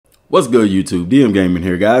What's good, YouTube? DM Gaming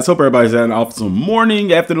here, guys. Hope everybody's having an awesome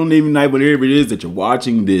morning, afternoon, evening, night, whatever it is that you're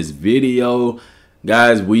watching this video.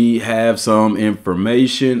 Guys, we have some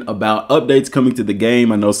information about updates coming to the game.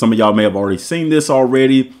 I know some of y'all may have already seen this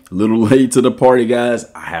already. A little late to the party, guys.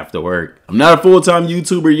 I have to work. I'm not a full-time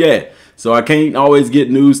YouTuber yet, so I can't always get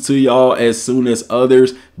news to y'all as soon as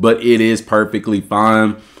others, but it is perfectly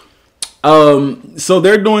fine. So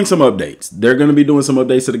they're doing some updates. They're going to be doing some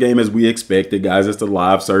updates to the game as we expected, guys. It's the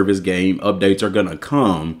live service game. Updates are going to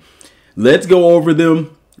come. Let's go over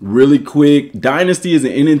them really quick. Dynasty is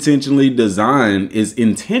intentionally designed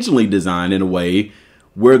in a way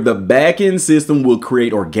where the back-end system will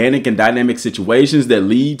create organic and dynamic situations that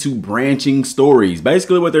lead to branching stories.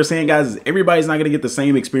 Basically what they're saying, guys, is everybody's not going to get the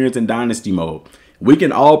same experience in Dynasty mode. We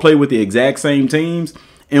can all play with the exact same teams,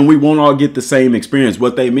 and we won't all get the same experience.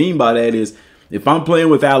 What they mean by that is if I'm playing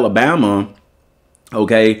with Alabama,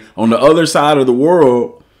 okay, on the other side of the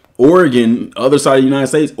world, Oregon, other side of the United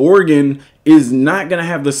States, Oregon is not going to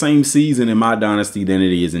have the same season in my dynasty than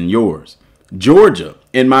it is in yours. Georgia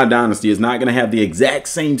in my dynasty is not going to have the exact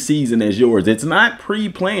same season as yours. It's not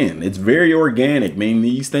pre-planned. It's very organic. I mean,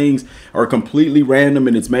 these things are completely random,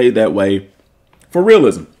 and it's made that way for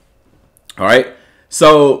realism. All right.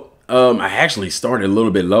 So I actually started a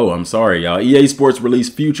little bit low. I'm sorry, y'all. EA Sports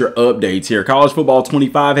released future updates here. College Football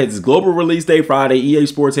 25 has its global release day Friday. EA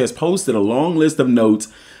Sports has posted a long list of notes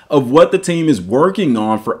of what the team is working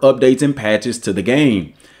on for updates and patches to the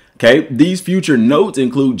game. Okay, these future notes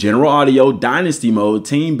include general audio, dynasty mode,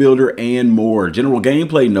 team builder, and more. General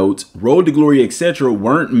gameplay notes, road to glory, etc.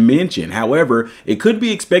 weren't mentioned. However, it could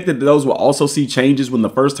be expected that those will also see changes when the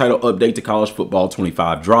first title update to College Football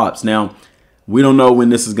 25 drops. Now, we don't know when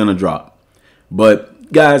this is going to drop,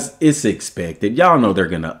 but guys, it's expected. Y'all know they're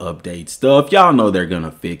going to update stuff. Y'all know they're going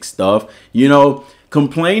to fix stuff. You know,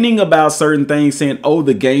 complaining about certain things, saying, oh,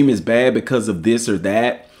 the game is bad because of this or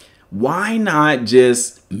that. Why not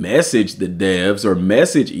just message the devs or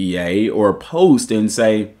message EA or post and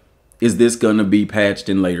say, is this going to be patched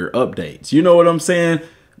in later updates? You know what I'm saying?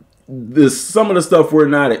 Some of the stuff we're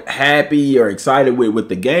not happy or excited with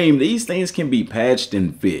the game, these things can be patched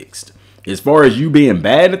and fixed. As far as you being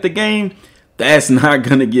bad at the game, that's not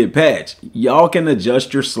going to get patched. Y'all can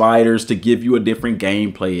adjust your sliders to give you a different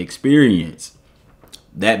gameplay experience.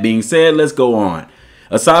 That being said, let's go on.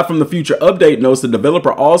 Aside from the future update notes, the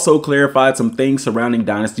developer also clarified some things surrounding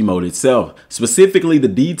Dynasty Mode itself. Specifically, they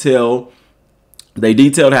detailed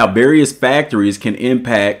how various factors can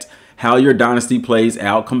impact how your dynasty plays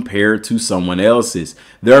out compared to someone else's.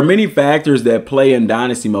 There are many factors that play in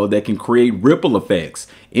Dynasty Mode that can create ripple effects.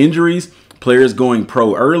 Injuries, players going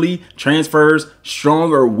pro early, transfers,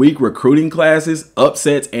 strong or weak recruiting classes,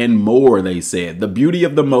 upsets, and more, they said. The beauty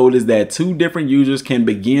of the mode is that two different users can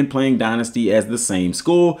begin playing Dynasty as the same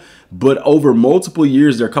school, but over multiple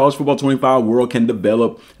years, their College Football 25 world can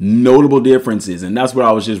develop notable differences. And that's what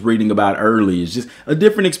I was just reading about early. It's just a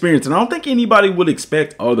different experience. And I don't think anybody would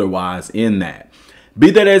expect otherwise in that. Be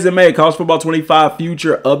that as it may, College Football 25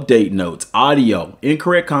 future update notes. Audio.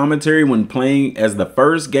 Incorrect commentary when playing as the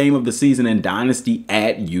first game of the season in Dynasty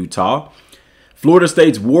at Utah. Florida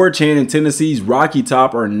State's War Chant and Tennessee's Rocky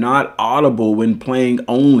Top are not audible when playing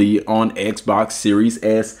only on Xbox Series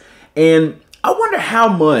S. And I wonder how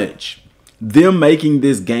much them making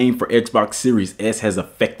this game for Xbox Series S has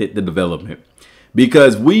affected the development.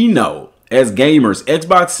 Because we know, as gamers,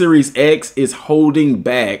 Xbox Series X is holding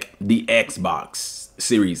back the Xbox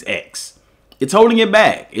Series X. It's holding it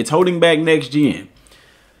back. It's holding back next gen.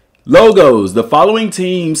 Logos. The following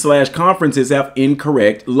teams/conferences have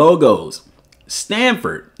incorrect logos.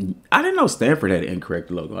 Stanford. I didn't know Stanford had an incorrect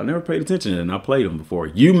logo. I never paid attention to it, and I played them before.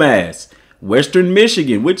 UMass. Western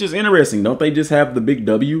Michigan, which is interesting. Don't they just have the big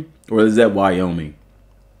W? Or is that Wyoming?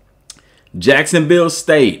 Jacksonville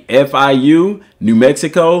State, FIU, New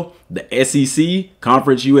Mexico, the SEC,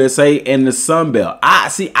 Conference USA, and the Sun Belt.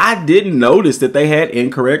 I didn't notice that they had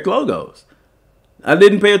incorrect logos. I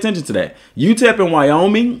didn't pay attention to that. UTEP and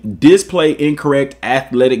Wyoming display incorrect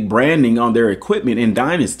athletic branding on their equipment in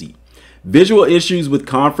Dynasty. Visual issues with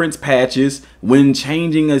conference patches when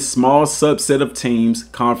changing a small subset of teams'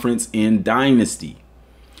 conference in Dynasty.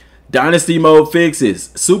 Dynasty mode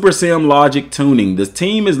fixes. Super Sim logic tuning. The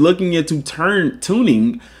team is looking into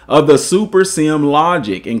tuning of the Super Sim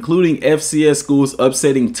logic, including FCS schools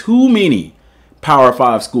upsetting too many Power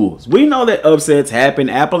 5 schools. We know that upsets happen.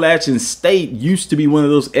 Appalachian State used to be one of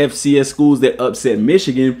those FCS schools that upset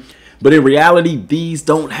Michigan, but in reality, these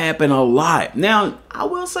don't happen a lot. Now, I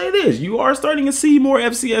will say this. You are starting to see more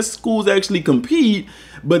FCS schools actually compete,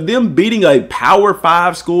 but them beating a Power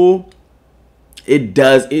 5 school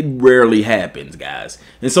It rarely happens, guys.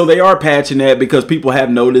 And so they are patching that because people have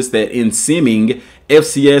noticed that in simming,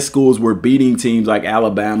 FCS schools were beating teams like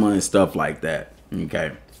Alabama and stuff like that.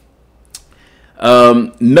 Okay.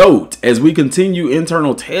 Note, as we continue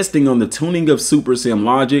internal testing on the tuning of Super Sim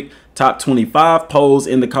Logic, top 25 polls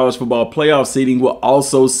in the college football playoff seeding will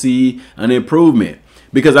also see an improvement.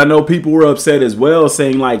 Because I know people were upset as well,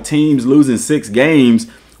 saying like teams losing 6 games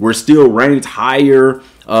were still ranked higher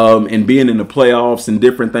and being in the playoffs and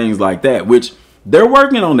different things like that, which they're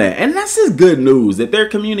working on that. And that's just good news that they're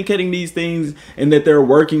communicating these things and that they're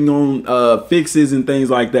working on fixes and things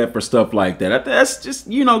like that for stuff like that. That's just,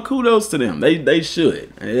 you know, kudos to them. They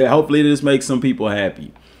should. Hopefully this makes some people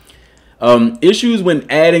happy. Issues when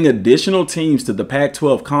adding additional teams to the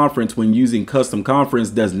Pac-12 conference when using custom conference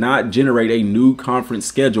does not generate a new conference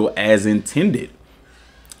schedule as intended.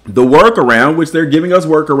 The workaround, which they're giving us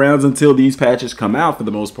workarounds until these patches come out for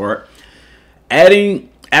the most part,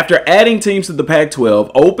 after adding teams to the Pac-12,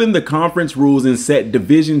 open the conference rules and set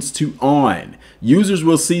divisions to on. Users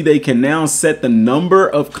will see they can now set the number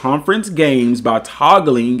of conference games by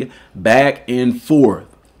toggling back and forth.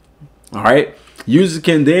 All right. Users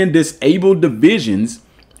can then disable divisions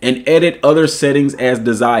and edit other settings as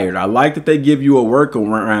desired. I like that they give you a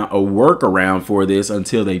workaround for this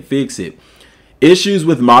until they fix it. Issues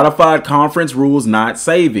with modified conference rules not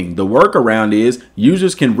saving. The workaround is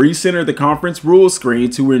users can recenter the conference rules screen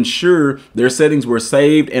to ensure their settings were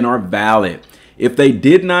saved and are valid. If they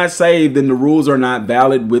did not save, then the rules are not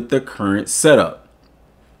valid with the current setup.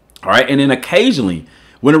 All right, and then occasionally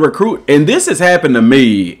when a recruit, and this has happened to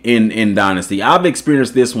me in Dynasty, I've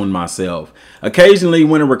experienced this one myself. Occasionally,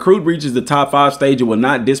 when a recruit reaches the top 5 stage, it will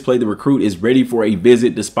not display the recruit is ready for a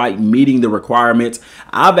visit despite meeting the requirements.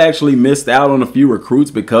 I've actually missed out on a few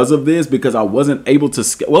recruits because of this, because I wasn't able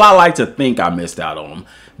to, well, I like to think I missed out on them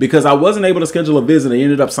because I wasn't able to schedule a visit. I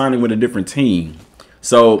ended up signing with a different team.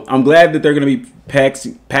 So I'm glad that they're going to be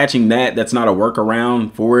patching that. That's not a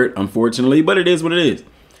workaround for it, unfortunately, but it is what it is.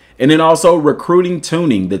 And then also recruiting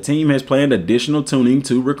tuning. The team has planned additional tuning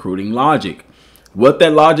to recruiting logic. What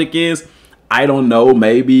that logic is, I don't know.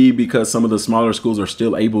 Maybe because some of the smaller schools are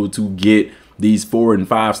still able to get these 4 and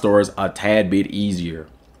 5 stars a tad bit easier.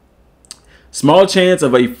 Small chance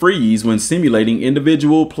of a freeze when simulating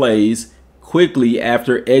individual plays quickly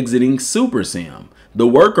after exiting Super Sim. The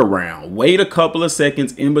workaround, wait a couple of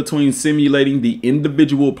seconds in between simulating the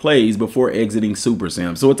individual plays before exiting Super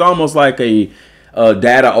Sim. So it's almost like a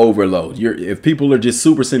data overload. If people are just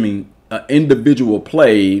super simming an individual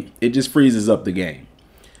play, it just freezes up the game.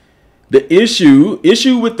 The issue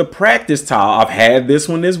with the practice tile, I've had this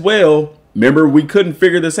one as well. Remember, we couldn't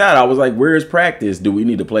figure this out. I was like, where is practice? Do we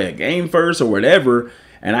need to play a game first or whatever?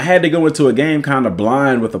 And I had to go into a game kind of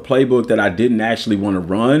blind with a playbook that I didn't actually want to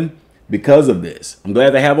run because of this. I'm glad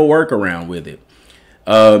they have a workaround with it.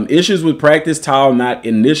 Issues with practice tile not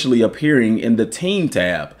initially appearing in the team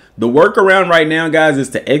tab. The workaround right now, guys, is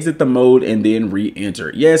to exit the mode and then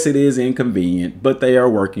re-enter. Yes, it is inconvenient, but they are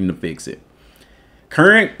working to fix it.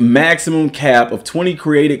 Current maximum cap of 20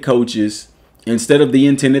 created coaches instead of the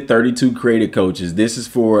intended 32 created coaches. This is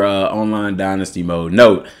for online dynasty mode.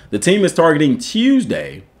 Note, the team is targeting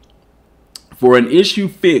Tuesday for an issue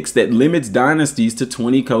fix that limits dynasties to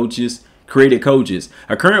 20 coaches, created coaches.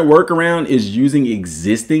 A current workaround is using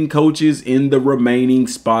existing coaches in the remaining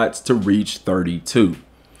spots to reach 32.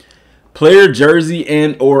 Player jersey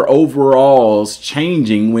and or overalls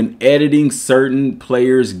changing when editing certain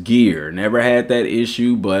players' gear. Never had that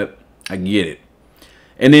issue, but I get it.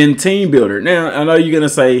 And then team builder. Now, I know you're going to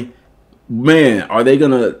say, man, are they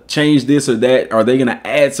going to change this or that? Are they going to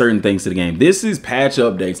add certain things to the game? This is patch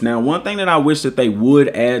updates. Now, one thing that I wish that they would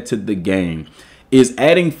add to the game is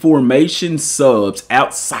adding formation subs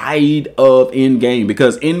outside of in-game.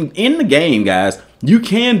 Because in the game, guys, you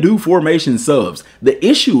can do formation subs. The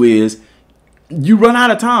issue is you run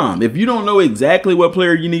out of time. If you don't know exactly what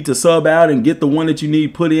player you need to sub out and get the one that you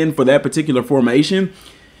need put in for that particular formation,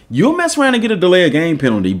 you'll mess around and get a delay of game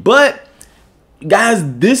penalty. But,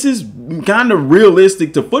 guys, this is kind of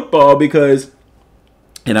realistic to football because,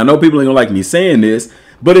 and I know people ain't gonna like me saying this,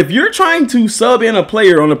 but if you're trying to sub in a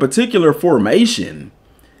player on a particular formation,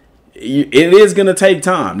 it is going to take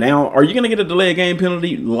time. Now, are you going to get a delay of game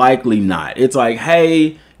penalty? Likely not. It's like,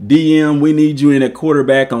 hey, DM, we need you in at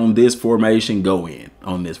quarterback on this formation. Go in.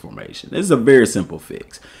 on this formation. This is a very simple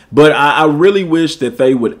fix. But I really wish that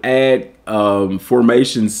they would add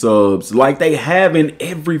formation subs like they have in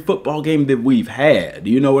every football game that we've had.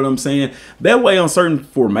 You know what I'm saying? That way on certain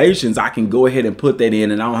formations, I can go ahead and put that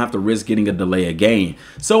in and I don't have to risk getting a delay of game.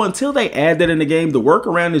 So until they add that in the game, the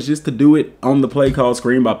workaround is just to do it on the play call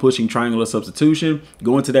screen by pushing triangular substitution,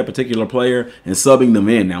 going to that particular player and subbing them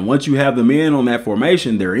in. Now, once you have them in on that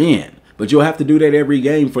formation, they're in. But you'll have to do that every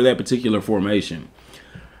game for that particular formation.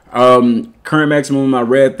 Current maximum, I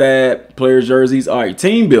read that. Players' jerseys. All right,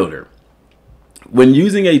 team builder. When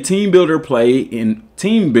using a team builder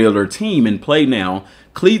team in Play Now,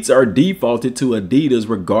 cleats are defaulted to Adidas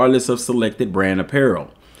regardless of selected brand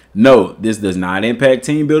apparel. Note, this does not impact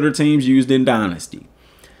team builder teams used in Dynasty.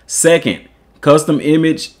 Second, custom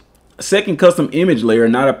image layer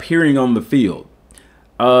not appearing on the field.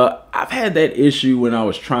 I've had that issue when I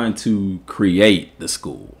was trying to create the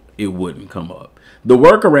school. It wouldn't come up. The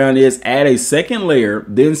workaround is add a second layer,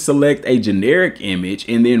 then select a generic image,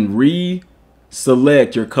 and then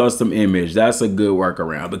select your custom image. That's a good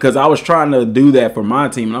workaround because I was trying to do that for my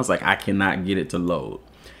team and I was like, I cannot get it to load.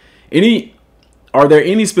 Are there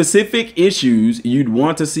any specific issues you'd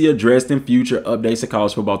want to see addressed in future updates to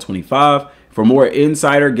College Football 25? For more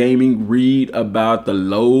insider gaming, read about the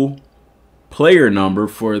low player number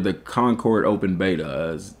for the Concord Open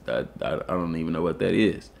Beta. I don't even know what that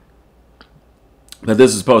is. But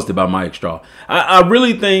this is posted by Mike Straw. I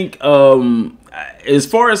really think as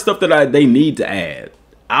far as stuff that they need to add,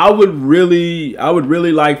 I would really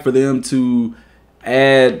like for them to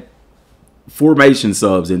add formation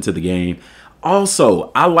subs into the game.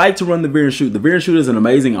 Also, I like to run the veer and shoot. The veer and shoot is an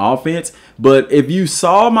amazing offense, but if you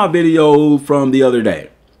saw my video from the other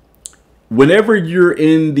day, whenever you're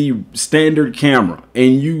in the standard camera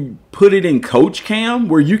and you put it in coach cam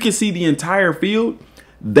where you can see the entire field,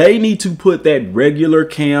 they need to put that regular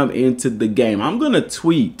cam into the game. I'm gonna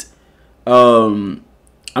tweet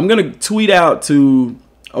out to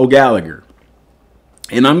O'Gallagher,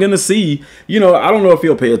 and I'm gonna see, I don't know if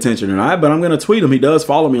he'll pay attention or not, but I'm gonna tweet him. He does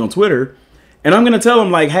follow me on Twitter, and I'm gonna tell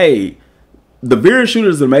him like, hey, the veer and shoot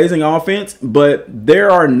is an amazing offense, but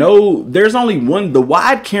there's only one. The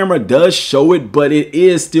wide camera does show it, but it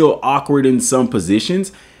is still awkward in some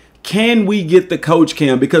positions. Can we get the coach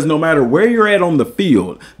cam? Because no matter where you're at on the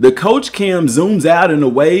field, the coach cam zooms out in a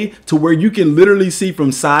way to where you can literally see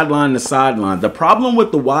from sideline to sideline. The problem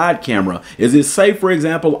with the wide camera is say, for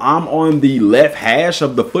example, I'm on the left hash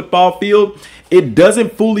of the football field. It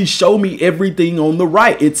doesn't fully show me everything on the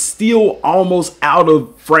right. It's still almost out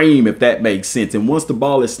of frame, if that makes sense. And once the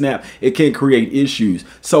ball is snapped, it can create issues.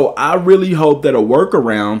 So I really hope that a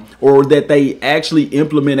workaround or that they actually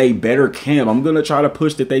implement a better cam. I'm going to try to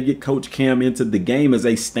push that they get Coach Cam into the game as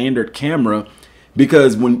a standard camera,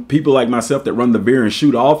 because when people like myself that run the veer and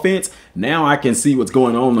shoot offense, now I can see what's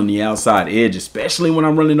going on the outside edge, especially when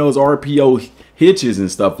I'm running those RPO hitches and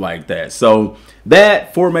stuff like that. So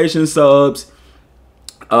that formation subs.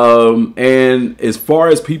 And as far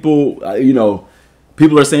as people,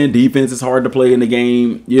 people are saying defense is hard to play in the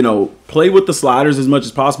game, play with the sliders as much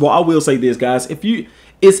as possible. I will say this, guys,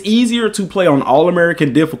 it's easier to play on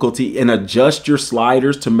All-American difficulty and adjust your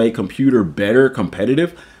sliders to make computer better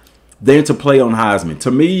competitive than to play on Heisman.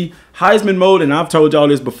 To me, Heisman mode, and I've told y'all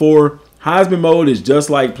this before, Heisman mode is just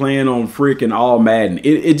like playing on freaking All Madden.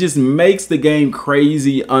 It just makes the game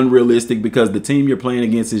crazy unrealistic because the team you're playing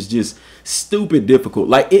against is just stupid difficult.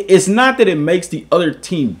 Like, it's not that it makes the other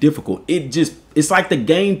team difficult. It's like the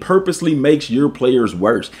game purposely makes your players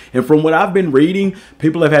worse. And from what I've been reading,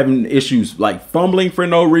 people have having issues like fumbling for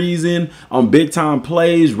no reason on big time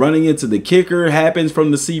plays, running into the kicker happens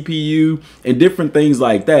from the CPU and different things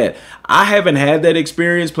like that. I haven't had that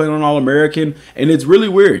experience playing on All-American, and it's really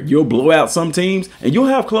weird. You'll blow out some teams and you'll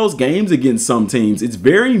have close games against some teams. It's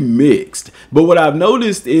very mixed. But what I've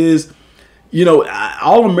noticed is,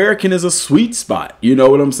 All-American is a sweet spot. You know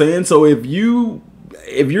what I'm saying? So if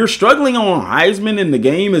you're struggling on Heisman and the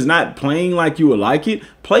game is not playing like you would like it,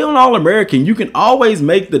 play on All-American. You can always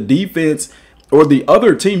make the defense or the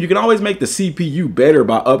other team, you can always make the CPU better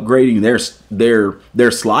by upgrading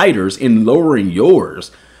their sliders and lowering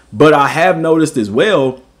yours. But I have noticed as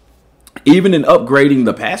well, even in upgrading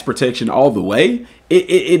the pass protection all the way,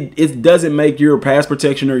 it doesn't make your pass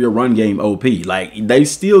protection or your run game OP. Like, they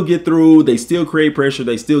still get through, they still create pressure,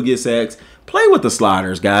 they still get sacks. Play with the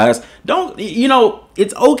sliders, guys.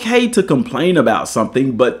 It's okay to complain about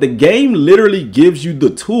something, but the game literally gives you the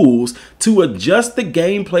tools to adjust the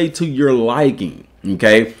gameplay to your liking,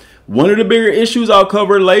 okay? One of the bigger issues I'll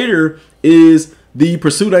cover later is the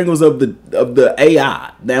pursuit angles of the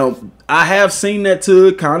AI. Now, I have seen that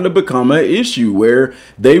to kind of become an issue where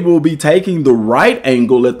they will be taking the right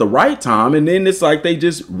angle at the right time, and then it's like they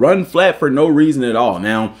just run flat for no reason at all.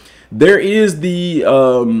 Now, there is the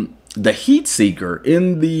heat seeker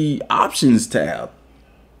in the options tab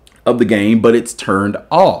of the game, but it's turned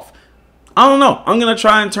off. I don't know. I'm going to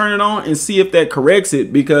try and turn it on and see if that corrects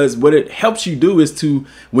it, because what it helps you do is to,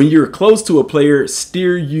 when you're close to a player,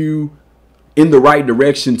 steer you in the right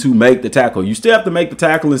direction to make the tackle. You still have to make the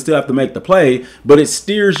tackle and still have to make the play, but it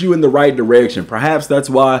steers you in the right direction. Perhaps that's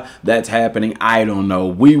why that's happening. I don't know.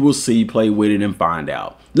 We will see, play with it, and find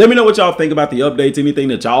out. Let me know what y'all think about the updates. Anything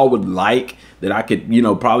that y'all would like that I could,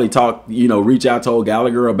 probably talk, reach out to old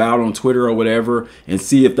Gallagher about on Twitter or whatever, and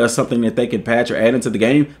see if that's something that they can patch or add into the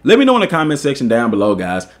game. Let me know in the comment section down below,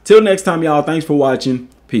 guys. Till next time, y'all. Thanks for watching.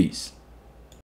 Peace.